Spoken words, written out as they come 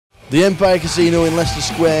The Empire Casino in Leicester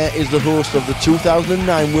Square is the host of the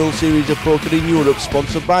 2009 World Series of Poker in Europe,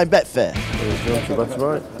 sponsored by Betfair. There's John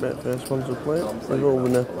Tabatabai, Betfair sponsored player. They're all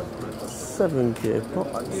in a 7k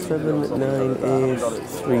pot, 7, 9, ace,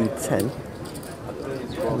 3, 10.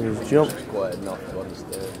 There's John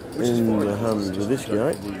in the hand with this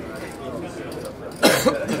guy.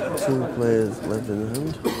 2 players left in the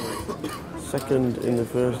hand. Second in the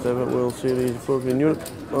first ever World Series of Poker in Europe.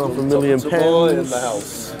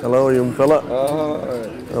 £500,000. Hello, young fella.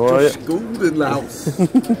 How are you? Schooled in the house.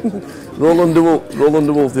 Roland de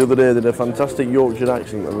Wolf the other day did a fantastic Yorkshire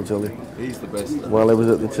accent, let me tell you. He's the best. While he was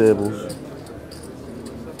at the tables.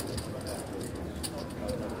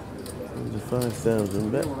 There's a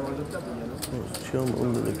 5,000 bet. That's John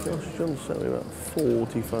under the cost. John's selling about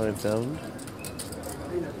 45,000.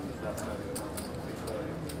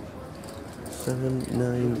 7,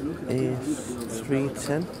 9, ace, 3,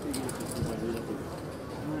 10.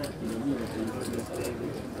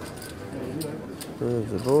 There's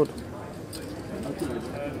the board.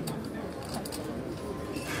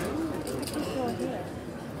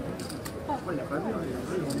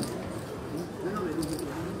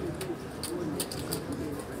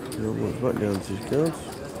 What's back down to his cards?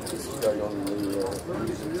 This is going on the user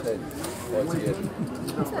 10. ITN.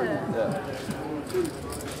 Yeah.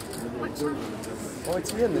 Which one?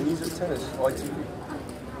 ITN, the news at tennis. ITV.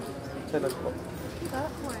 10 o'clock.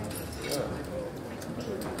 That way. Yeah.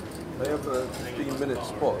 They have a 15-minute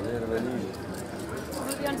spot at the end of their news. Will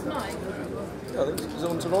it be on tonight? Yeah, I think it's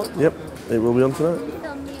on tonight. Yep, it will be on tonight.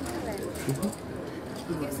 Film me and Helen. Did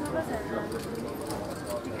you get some of us in?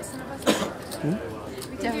 Did you get some of us in?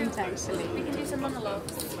 We don't actually. We can do some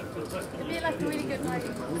monologues. It'd be like a really good like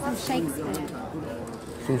of Shakespeare.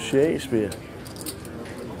 Some Shakespeare.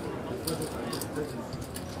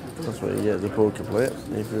 That's what you get as a poker player.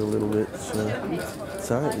 You feel a little bit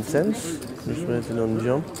tight and tense. Just waiting on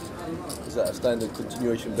John. Is that a standard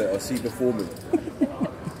continuation bet I see before me?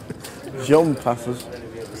 John passes.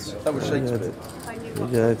 That was Shakespeare. The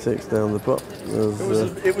guy takes down the pot. There was a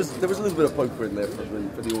little bit of poker in there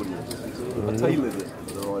for the audience. I tailored it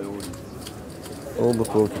for the right audience. All the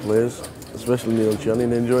poker players, especially Neil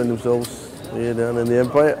Channing, enjoying themselves here down in the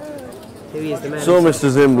Empire. Here he is, the man. So,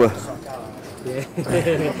 Mr. Zimbler. Yeah.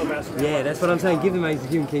 Yeah, that's what I'm saying. Give him ace,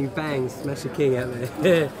 give him king, bang, smash the king out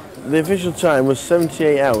there. The official time was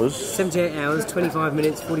 78 hours. 78 hours, 25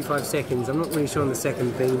 minutes, 45 seconds. I'm not really sure on the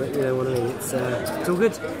second thing, but you know what I mean. It's all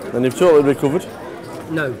good. And you've totally recovered.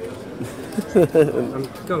 No. Go on,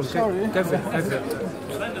 go for it, go for it.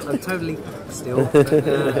 I'm totally still. But,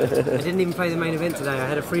 I didn't even play the main event today. I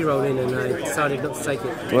had a free roll in and I decided not to take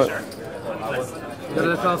it. Right. You've got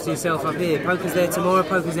to look after yourself up here. Poker's there tomorrow,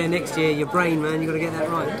 poker's there next year. Your brain, man, you've got to get that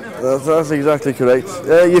right. That's exactly correct.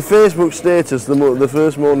 Your Facebook status the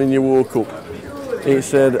first morning you woke up, it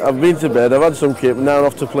said, I've been to bed, I've had some kip, now I'm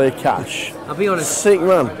off to play cash. I'll be honest. Sick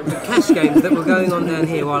man. The cash games that were going on down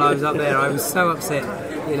here while I was up there, I was so upset,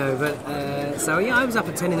 you know, but so yeah, I was up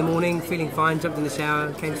at 10 in the morning, feeling fine, jumped in the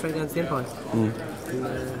shower, came straight down to the Empire.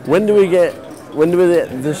 When do we get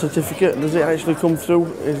the certificate? Does it actually come through?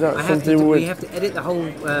 Is that something we have to edit the whole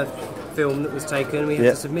film that was taken. We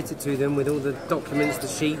have to submit it to them with all the documents, the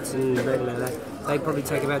sheets, and that. They probably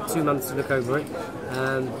take about 2 months to look over it.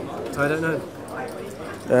 So I don't know.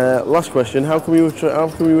 Last question: How come you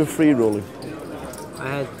were free rolling? I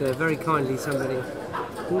had very kindly somebody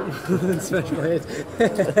smashed my head.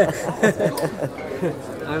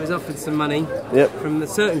 I was offered some money from a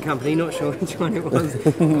certain company, not sure which one it was.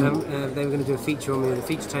 They were going to do a feature on me with a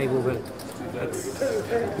feature table, but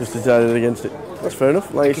just decided against it. That's fair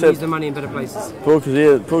enough. Like you said, use the money in better places. Poker's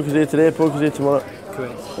here today, poker's here tomorrow.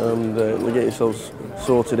 Correct. And we'll get yourselves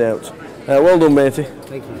sorted out. Well done, matey.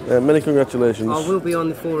 Thank you. Many congratulations. I will be on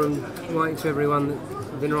the forum writing to everyone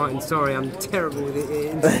that's been writing. Sorry, I'm terrible with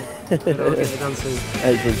it. But I'll get it done soon.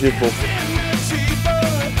 Excellent. Cheers, Paul.